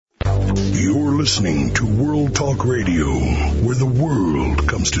listening to World Talk Radio, where the world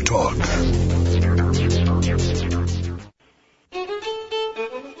comes to talk.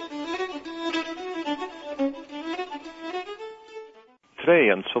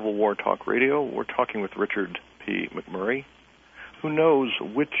 Today on Civil War Talk Radio, we're talking with Richard P. McMurray, who knows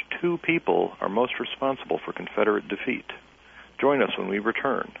which two people are most responsible for Confederate defeat. Join us when we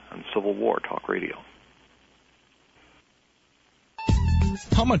return on Civil War Talk Radio.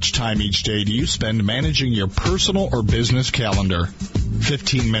 How much time each day do you spend managing your personal or business calendar?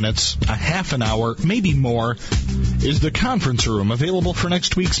 15 minutes, a half an hour, maybe more. Is the conference room available for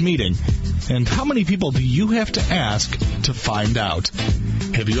next week's meeting? And how many people do you have to ask to find out?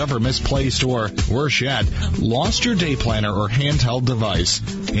 Have you ever misplaced or, worse yet, lost your day planner or handheld device?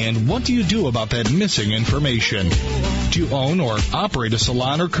 And what do you do about that missing information? Do you own or operate a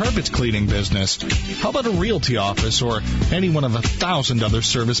salon or carpet cleaning business? How about a realty office or any one of 1,000 other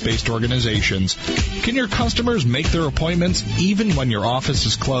service-based organizations? Can your customers make their appointments even when your office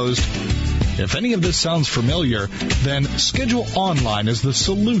is closed? If any of this sounds familiar, then Schedule Online is the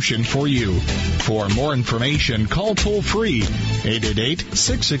solution for you. For more information, call toll-free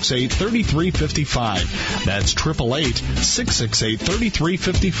 888-668-3355. That's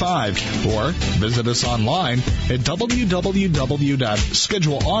 888-668-3355. Or visit us online at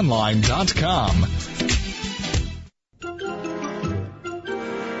www.scheduleonline.com.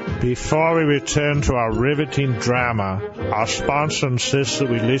 Before we return to our riveting drama, our sponsor insists that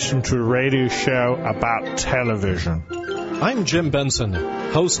we listen to a radio show about television. I'm Jim Benson,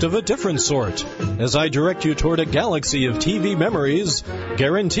 host of A Different Sort, as I direct you toward a galaxy of TV memories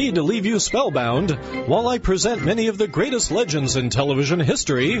guaranteed to leave you spellbound while I present many of the greatest legends in television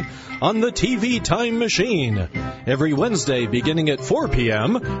history on the TV Time Machine, every Wednesday beginning at 4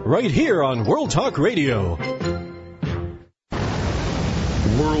 p.m. right here on World Talk Radio.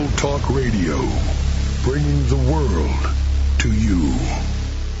 World Talk Radio, bringing the world to you.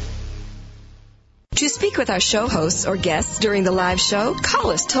 To speak with our show hosts or guests during the live show,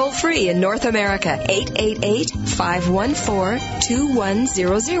 call us toll-free in North America,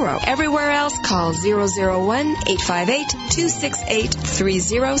 888-514-2100. Everywhere else, call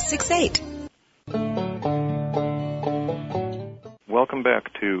 001-858-268-3068. Welcome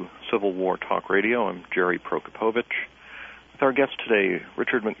back to Civil War Talk Radio. I'm Jerry Prokopowicz. With our guest today,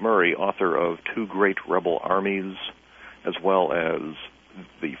 Richard McMurray, author of Two Great Rebel Armies, as well as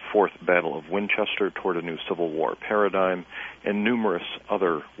The Fourth Battle of Winchester Toward a New Civil War Paradigm, and numerous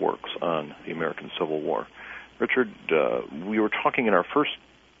other works on the American Civil War. Richard, we were talking in our first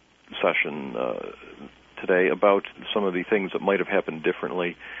session today about some of the things that might have happened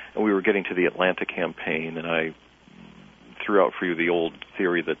differently, and we were getting to the Atlanta campaign, and I threw out for you the old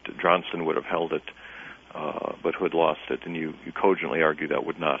theory that Johnston would have held it, but who had lost it, and you cogently argue that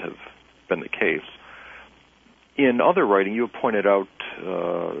would not have been the case. In other writing, you have pointed out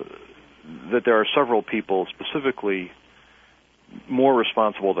that there are several people specifically more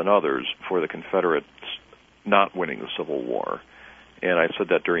responsible than others for the Confederates not winning the Civil War. And I said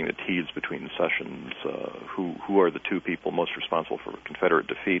that during the tease between sessions, who are the two people most responsible for Confederate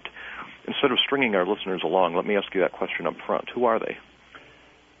defeat. Instead of stringing our listeners along, let me ask you that question up front. Who are they?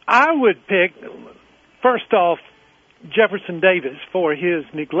 I would pick, first off, Jefferson Davis for his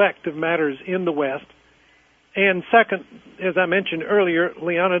neglect of matters in the West. And second, as I mentioned earlier,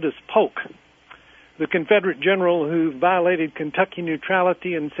 Leonidas Polk, the Confederate general who violated Kentucky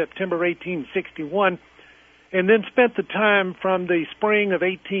neutrality in September 1861, and then spent the time from the spring of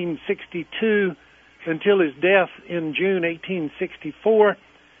 1862 until his death in June 1864,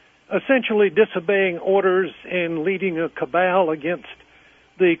 essentially disobeying orders and leading a cabal against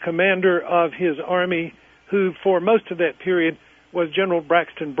the commander of his army, who for most of that period was General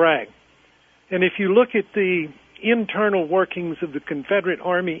Braxton Bragg. And if you look at the internal workings of the Confederate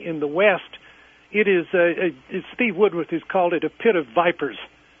Army in the West, it is, as Steve Woodworth has called it, a pit of vipers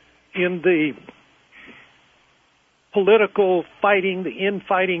in the political fighting, the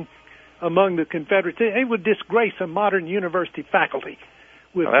infighting among the Confederates. It would disgrace a modern university faculty.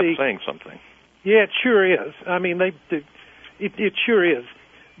 With now that's saying something. Yeah, it sure is. I mean, it sure is.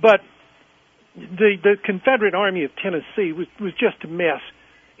 But the Confederate Army of Tennessee was just a mess.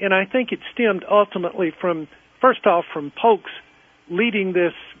 And I think it stemmed ultimately from, first off, from Polk's leading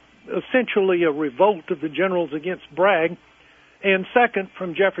this essentially a revolt of the generals against Bragg, and second,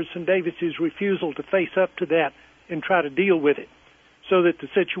 from Jefferson Davis's refusal to face up to that and try to deal with it, so that the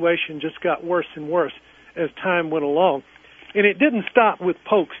situation just got worse and worse as time went along. And it didn't stop with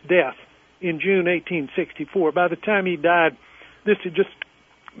Polk's death in June 1864. By the time he died, this had just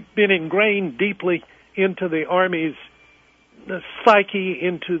been ingrained deeply into the Army's psyche,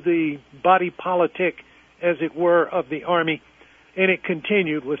 into the body politic, as it were, of the Army, and it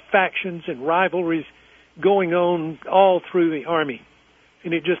continued with factions and rivalries going on all through the Army.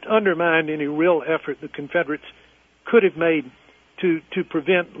 And it just undermined any real effort the Confederates could have made to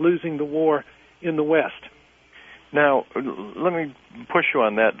prevent losing the war in the West. Now, let me push you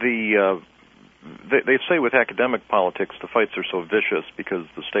on that. They say with academic politics the fights are so vicious because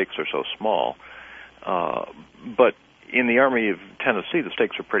the stakes are so small. But in the Army of Tennessee, the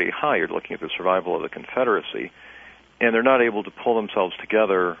stakes are pretty high. You're looking at the survival of the Confederacy, and they're not able to pull themselves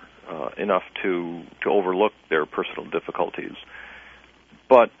together enough to overlook their personal difficulties.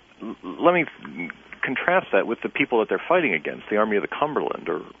 But let me contrast that with the people that they're fighting against, the Army of the Cumberland,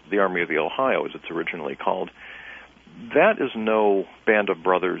 or the Army of the Ohio, as it's originally called. That is no band of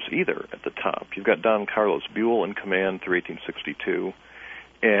brothers either at the top. You've got Don Carlos Buell in command through 1862,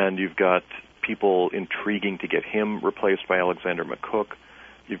 and you've got people intriguing to get him replaced by Alexander McCook.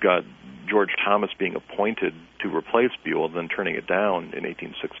 You've got George Thomas being appointed to replace Buell, then turning it down in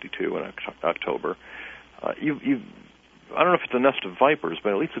 1862 in October. I don't know if it's a nest of vipers,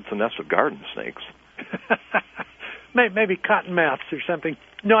 but at least it's a nest of garden snakes. Maybe cottonmouths or something.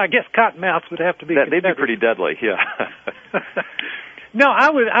 No, I guess cottonmouths would have to be. They'd be pretty deadly, yeah. No, I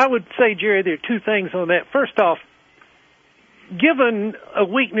would say, Jerry, there are two things on that. First off, given a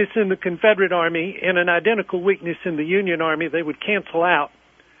weakness in the Confederate Army and an identical weakness in the Union Army, they would cancel out,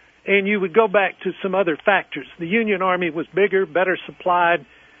 and you would go back to some other factors. The Union Army was bigger, better supplied,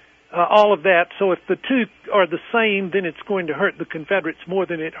 all of that. So if the two are the same, then it's going to hurt the Confederates more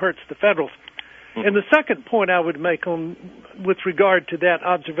than it hurts the Federals. Mm-hmm. And the second point I would make with regard to that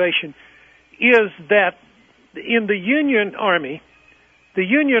observation is that in the Union Army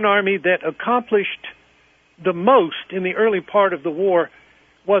that accomplished the most in the early part of the war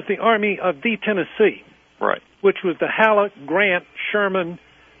was the Army of the Tennessee, right, which was the Halleck, Grant, Sherman,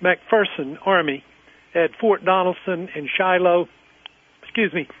 McPherson Army at Fort Donelson and Shiloh,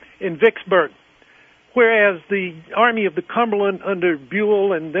 in Vicksburg. Whereas the Army of the Cumberland under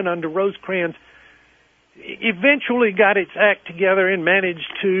Buell and then under Rosecrans eventually got its act together and managed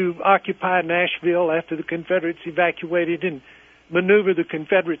to occupy Nashville after the Confederates evacuated and maneuver the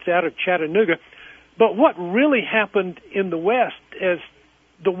Confederates out of Chattanooga. But what really happened in the West as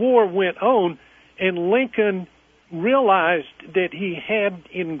the war went on and Lincoln realized that he had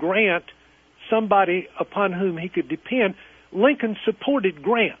in Grant somebody upon whom he could depend, Lincoln supported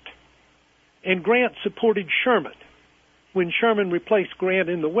Grant, and Grant supported Sherman when Sherman replaced Grant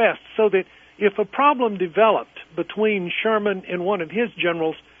in the West, so that if a problem developed between Sherman and one of his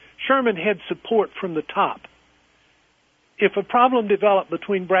generals, Sherman had support from the top. If a problem developed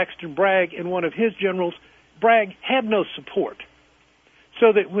between Braxton Bragg and one of his generals, Bragg had no support.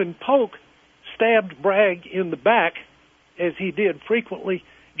 So that when Polk stabbed Bragg in the back, as he did frequently,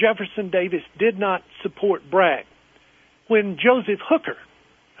 Jefferson Davis did not support Bragg. When Joseph Hooker,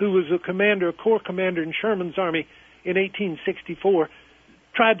 who was a corps commander in Sherman's army in 1864,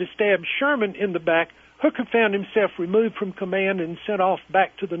 tried to stab Sherman in the back, Hooker found himself removed from command and sent off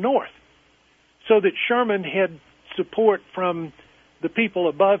back to the north, so that Sherman had support from the people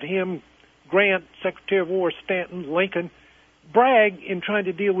above him, Grant, Secretary of War Stanton, Lincoln. Bragg, in trying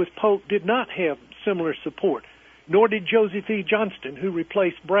to deal with Polk, did not have similar support, nor did Joseph E. Johnston, who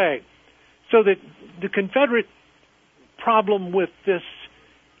replaced Bragg. So that the Confederate problem with this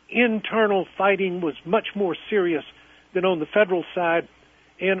internal fighting was much more serious than on the Federal side.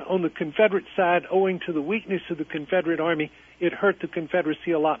 And on the Confederate side, owing to the weakness of the Confederate Army, it hurt the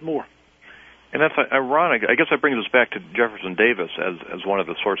Confederacy a lot more. And that's ironic. I guess that brings us back to Jefferson Davis as one of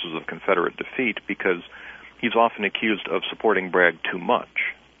the sources of Confederate defeat, because he's often accused of supporting Bragg too much.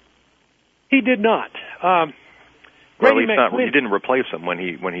 He did not. Well, at least he didn't replace him when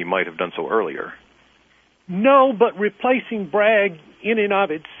he might have done so earlier. No, but replacing Bragg in and of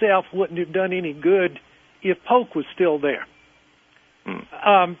itself wouldn't have done any good if Polk was still there.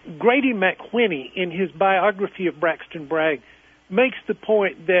 Grady McWhinney, in his biography of Braxton Bragg, makes the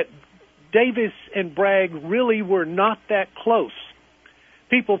point that Davis and Bragg really were not that close.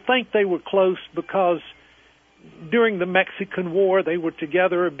 People think they were close because during the Mexican War they were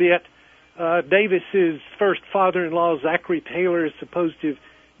together a bit. Davis's first father-in-law, Zachary Taylor, is supposed to have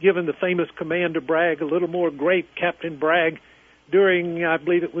given the famous command to Bragg, a little more grape, Captain Bragg, during, I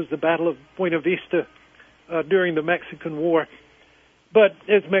believe it was the Battle of Buena Vista during the Mexican War. But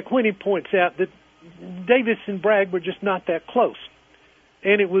as McWhinney points out, that Davis and Bragg were just not that close.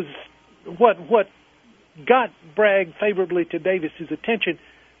 And it was what got Bragg favorably to Davis's attention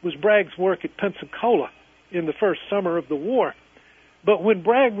was Bragg's work at Pensacola in the first summer of the war. But when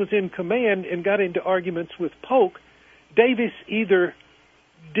Bragg was in command and got into arguments with Polk, Davis either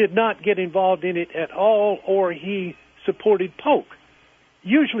did not get involved in it at all or he supported Polk.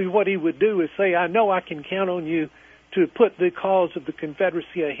 Usually what he would do is say, I know I can count on you to put the cause of the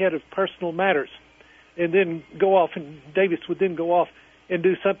Confederacy ahead of personal matters, and then go off, and Davis would then go off and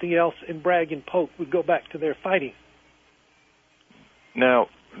do something else, and Bragg and Polk would go back to their fighting. Now,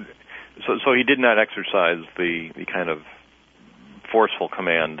 so he did not exercise the kind of forceful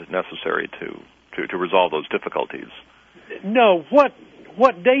command necessary to resolve those difficulties. No,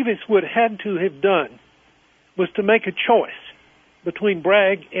 what Davis would have had to have done was to make a choice between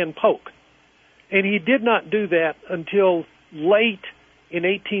Bragg and Polk. And he did not do that until late in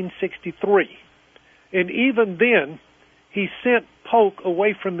 1863. And even then, he sent Polk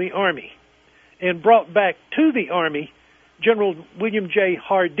away from the Army and brought back to the Army General William J.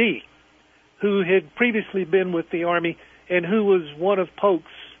 Hardee, who had previously been with the Army and who was one of Polk's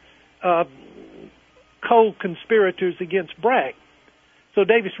co-conspirators against Bragg. So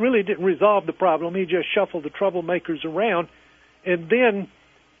Davis really didn't resolve the problem. He just shuffled the troublemakers around. And then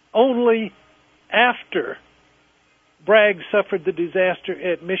only after Bragg suffered the disaster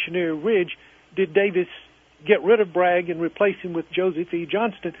at Missionary Ridge did Davis get rid of Bragg and replace him with Joseph E.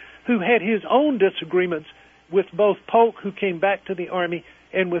 Johnston, who had his own disagreements with both Polk, who came back to the Army,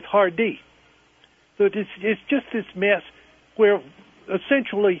 and with Hardee. So it's just this mess where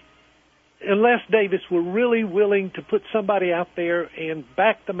essentially, unless Davis were really willing to put somebody out there and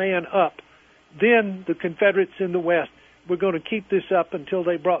back the man up, then the Confederates in the West were going to keep this up until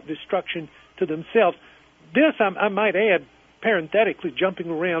they brought destruction to themselves. This, I might add, parenthetically, jumping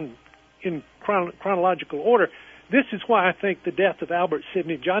around in chronological order, this is why I think the death of Albert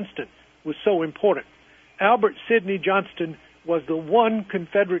Sidney Johnston was so important. Albert Sidney Johnston was the one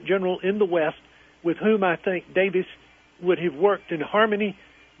Confederate general in the West with whom I think Davis would have worked in harmony,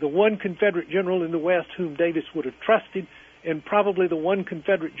 the one Confederate general in the West whom Davis would have trusted, and probably the one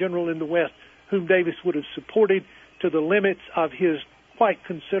Confederate general in the West whom Davis would have supported to the limits of his quite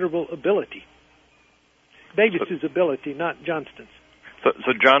considerable ability. Davis's ability, not Johnston's.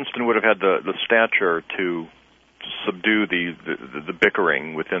 So Johnston would have had the stature to subdue the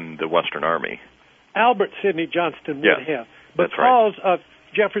bickering within the Western Army. Albert Sidney Johnston would have, because of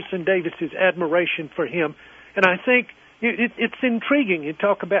Jefferson Davis's admiration for him. And I think it's intriguing. You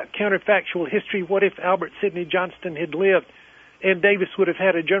talk about counterfactual history. What if Albert Sidney Johnston had lived and Davis would have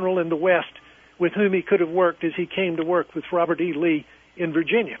had a general in the West with whom he could have worked as he came to work with Robert E. Lee in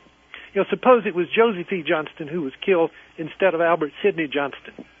Virginia? You know, suppose it was Joseph E. Johnston who was killed instead of Albert Sidney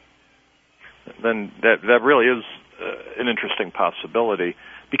Johnston. Then that really is an interesting possibility,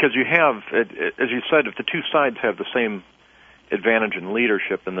 because you have, as you said, if the two sides have the same advantage in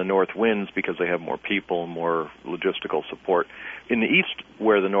leadership, and the North wins because they have more people, more logistical support. In the East,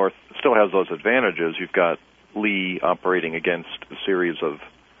 where the North still has those advantages, you've got Lee operating against a series of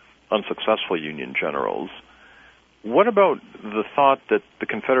unsuccessful Union generals. What about the thought that the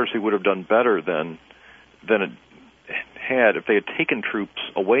Confederacy would have done better than it had if they had taken troops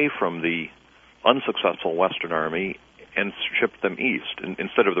away from the unsuccessful Western Army and shipped them east,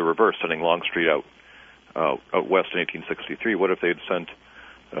 instead of the reverse, sending Longstreet out west in 1863? What if they had sent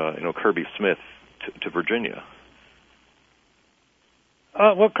Kirby Smith to Virginia?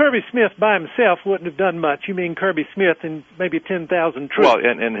 Well, Kirby Smith by himself wouldn't have done much. You mean Kirby Smith and maybe 10,000 troops? Well,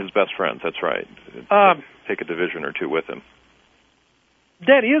 and his best friends, that's right. Take a division or two with him.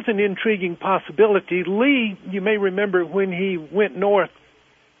 That is an intriguing possibility. Lee, you may remember when he went north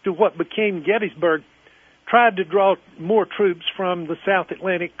to what became Gettysburg, tried to draw more troops from the South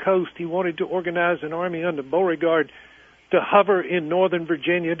Atlantic coast. He wanted to organize an army under Beauregard to hover in northern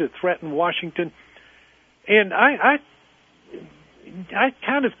Virginia to threaten Washington. And I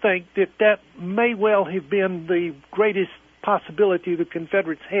kind of think that may well have been the greatest possibility the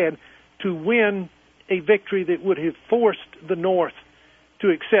Confederates had to win a victory that would have forced the North to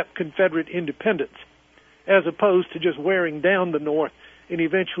accept Confederate independence, as opposed to just wearing down the North, and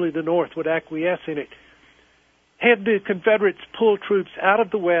eventually the North would acquiesce in it. Had the Confederates pulled troops out of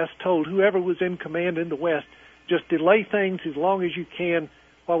the West, told whoever was in command in the West, just delay things as long as you can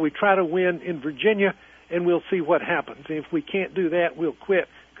while we try to win in Virginia, and we'll see what happens. And if we can't do that, we'll quit,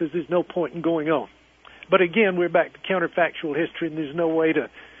 because there's no point in going on. But again, we're back to counterfactual history, and there's no way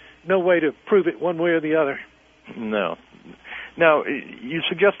to prove it one way or the other. No. Now, you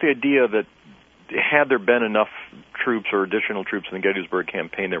suggest the idea that had there been enough troops or additional troops in the Gettysburg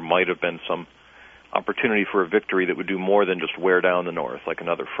campaign, there might have been some opportunity for a victory that would do more than just wear down the North, like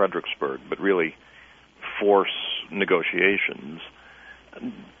another Fredericksburg, but really force negotiations.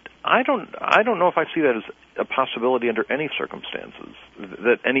 I don't know if I see that as a possibility under any circumstances,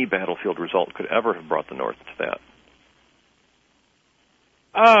 that any battlefield result could ever have brought the North to that.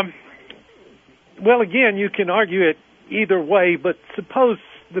 Well, again, you can argue it either way, but suppose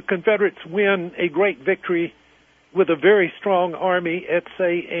the Confederates win a great victory with a very strong army at,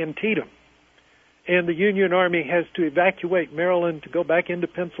 say, Antietam, and the Union Army has to evacuate Maryland to go back into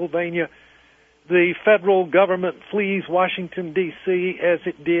Pennsylvania. The federal government flees Washington, D.C., as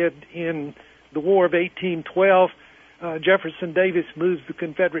it did in the War of 1812. Jefferson Davis moves the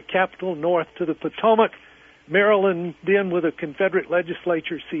Confederate capital north to the Potomac. Maryland, then with a Confederate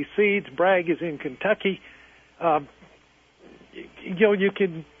legislature, secedes. Bragg is in Kentucky. I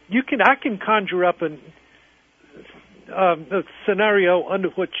can conjure up a scenario under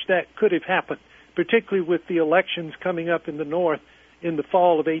which that could have happened, particularly with the elections coming up in the North in the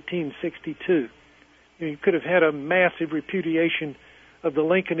fall of 1862. You could have had a massive repudiation of the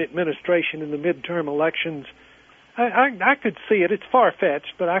Lincoln administration in the midterm elections. I could see it. It's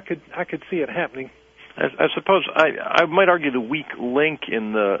far-fetched, but I could see it happening. I suppose I might argue the weak link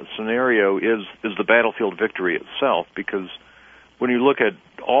in the scenario is the battlefield victory itself, because when you look at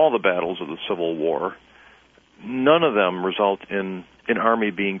all the battles of the Civil War, none of them result in an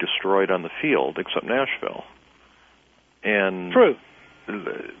army being destroyed on the field except Nashville. And true.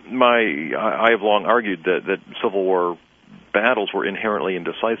 I have long argued that Civil War battles were inherently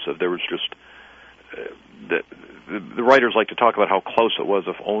indecisive. There was just the writers like to talk about how close it was.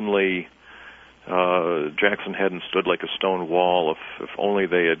 If only Jackson hadn't stood like a stone wall, if only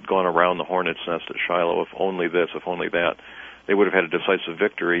they had gone around the hornet's nest at Shiloh, if only this, if only that, they would have had a decisive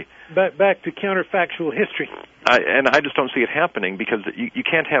victory. Back to counterfactual history. I just don't see it happening, because you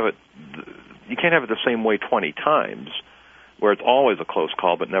can't have it. You can't have it the same way 20 times, where it's always a close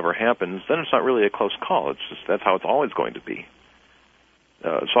call but never happens. Then it's not really a close call. It's just that's how it's always going to be.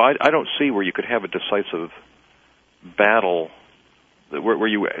 So I don't see where you could have a decisive battle where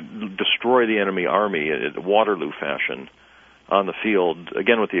you destroy the enemy army in Waterloo fashion on the field,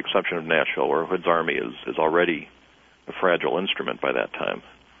 again with the exception of Nashville, where Hood's army is already a fragile instrument by that time.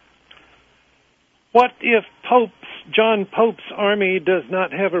 What if John Pope's army does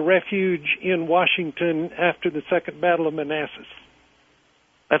not have a refuge in Washington after the Second Battle of Manassas?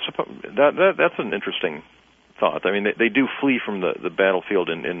 That's an interesting thought. I mean, they do flee from the battlefield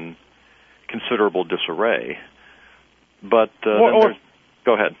in considerable disarray. But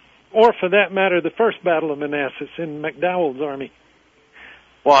go ahead. Or, for that matter, the First Battle of Manassas in McDowell's army.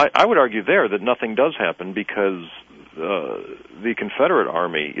 Well, I would argue there that nothing does happen, because the Confederate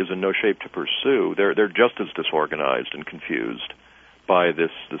army is in no shape to pursue. They're just as disorganized and confused by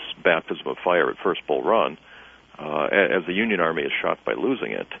this baptism of fire at First Bull Run as the Union army is shocked by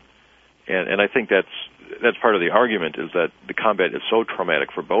losing it. And I think that's part of the argument, is that the combat is so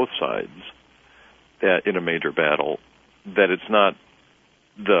traumatic for both sides that in a major battle that it's not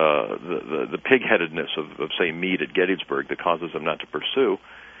the pig-headedness of say Meade at Gettysburg that causes him not to pursue.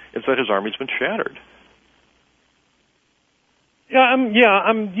 It's that his army's been shattered.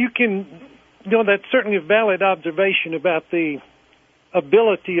 That's certainly a valid observation about the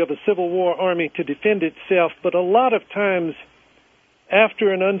ability of a Civil War army to defend itself, but a lot of times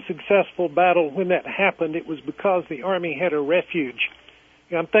after an unsuccessful battle, when that happened, it was because the army had a refuge.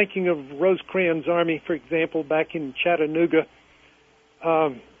 I'm thinking of Rosecrans' army, for example, back in Chattanooga.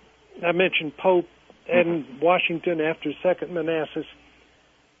 I mentioned Pope and Washington after Second Manassas.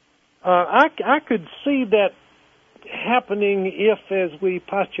 I could see that happening if, as we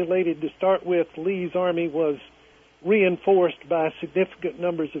postulated to start with, Lee's army was reinforced by significant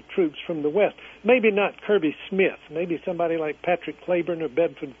numbers of troops from the West. Maybe not Kirby Smith, maybe somebody like Patrick Cleburne or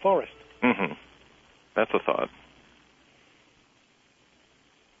Bedford Forrest. Mm-hmm. That's a thought.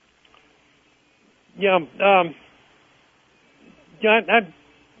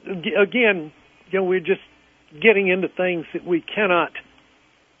 Again, we're just getting into things that we cannot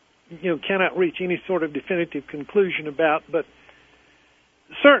reach any sort of definitive conclusion about, but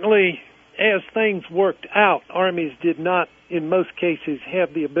certainly as things worked out, armies did not, in most cases,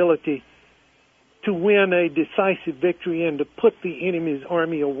 have the ability to win a decisive victory and to put the enemy's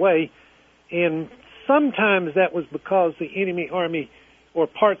army away, and sometimes that was because the enemy army or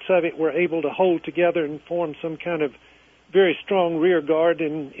parts of it were able to hold together and form some kind of very strong rear guard,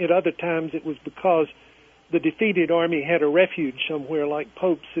 and at other times it was because the defeated army had a refuge somewhere, like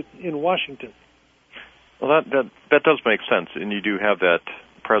Pope's in Washington. Well, that does make sense, and you do have that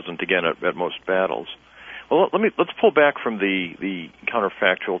present again at most battles. Well, let's pull back from the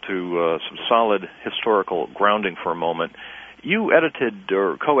counterfactual to some solid historical grounding for a moment. You edited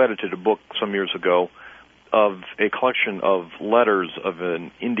or co-edited a book some years ago of a collection of letters of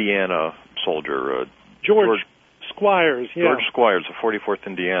an Indiana soldier, George Squires. George Squires of 44th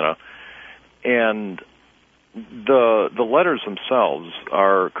Indiana, and The letters themselves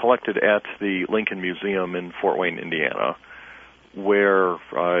are collected at the Lincoln Museum in Fort Wayne, Indiana, where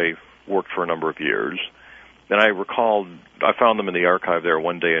I worked for a number of years. And I recalled, I found them in the archive there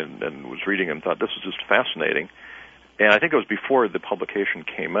one day and was reading them and thought, this is just fascinating. And I think it was before the publication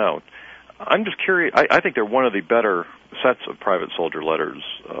came out. I'm just curious, I think they're one of the better sets of private soldier letters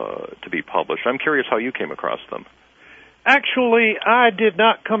to be published. I'm curious how you came across them. Actually, I did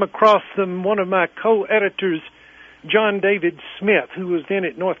not come across them. One of my co-editors, John David Smith, who was then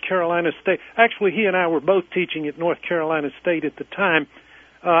at North Carolina State. Actually, he and I were both teaching at North Carolina State at the time.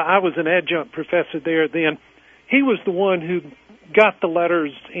 I was an adjunct professor there then. He was the one who got the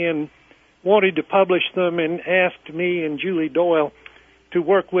letters and wanted to publish them and asked me and Julie Doyle to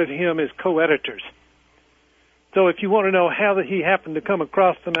work with him as co-editors. So if you want to know how he happened to come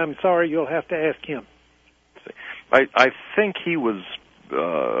across them, I'm sorry, you'll have to ask him. I think he was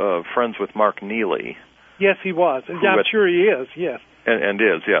friends with Mark Neely. Yes, he was. I'm sure he is, yes. And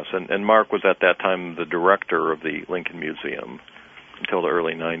is, yes. And Mark was at that time the director of the Lincoln Museum until the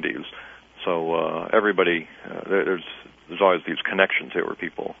early 90s. So everybody, there's always these connections here where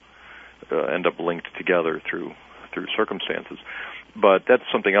people end up linked together through circumstances. But that's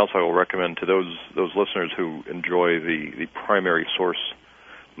something else I will recommend to those listeners who enjoy the primary source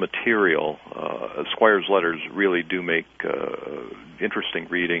material. Squire's letters really do make interesting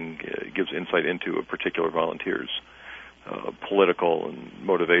reading. It gives insight into a particular volunteer's political and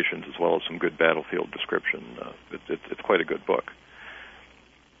motivations, as well as some good battlefield description. It's quite a good book.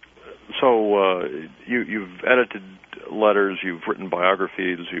 So you've edited letters, you've written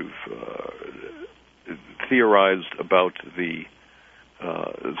biographies, you've theorized about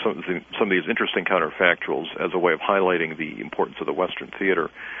some of these interesting counterfactuals as a way of highlighting the importance of the Western theater.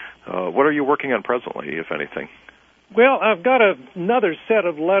 What are you working on presently, if anything? Well, I've got another set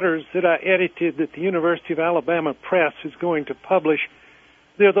of letters that I edited that the University of Alabama Press is going to publish.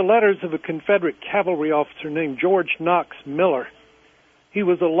 They're the letters of a Confederate cavalry officer named George Knox Miller. He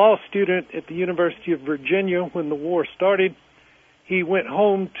was a law student at the University of Virginia when the war started. He went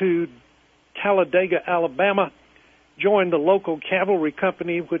home to Talladega, Alabama, joined the local cavalry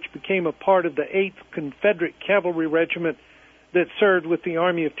company, which became a part of the 8th Confederate Cavalry Regiment that served with the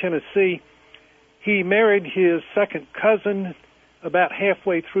Army of Tennessee. He married his second cousin about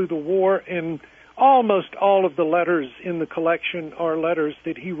halfway through the war, and almost all of the letters in the collection are letters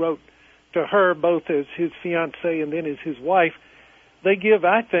that he wrote to her, both as his fiancée and then as his wife. They give,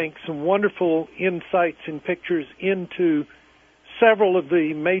 I think, some wonderful insights and pictures into several of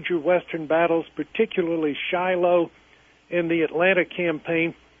the major Western battles, particularly Shiloh and the Atlanta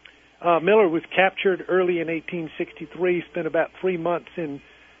campaign. Miller was captured early in 1863, spent about 3 months in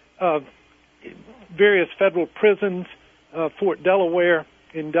various federal prisons, Fort Delaware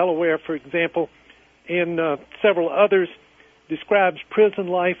in Delaware, for example, and several others, describes prison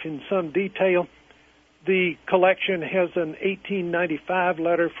life in some detail. The collection has an 1895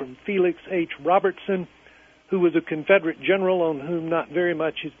 letter from Felix H. Robertson, who was a Confederate general on whom not very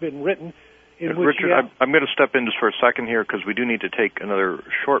much has been written. Richard, I'm going to step in just for a second here because we do need to take another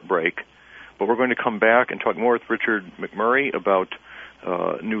short break, but we're going to come back and talk more with Richard McMurray about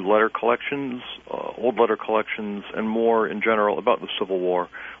new letter collections, old letter collections, and more in general about the Civil War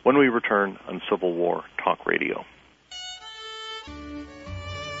when we return on Civil War Talk Radio.